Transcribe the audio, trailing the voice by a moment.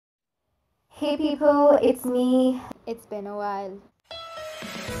Hey people, it's me. It's been a while.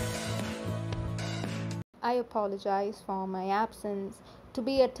 I apologize for my absence. To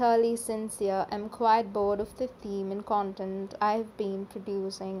be utterly sincere, I'm quite bored of the theme and content I've been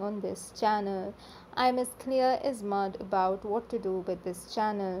producing on this channel. I'm as clear as mud about what to do with this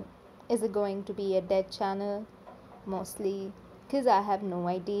channel. Is it going to be a dead channel? Mostly, because I have no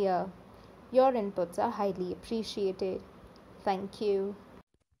idea. Your inputs are highly appreciated. Thank you.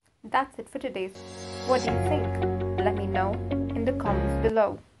 That's it for today. What do you think? Let me know in the comments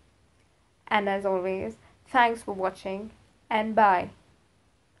below. And as always, thanks for watching and bye.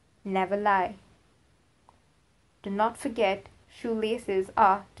 Never lie. Do not forget, shoelaces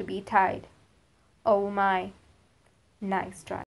are to be tied. Oh my, nice try.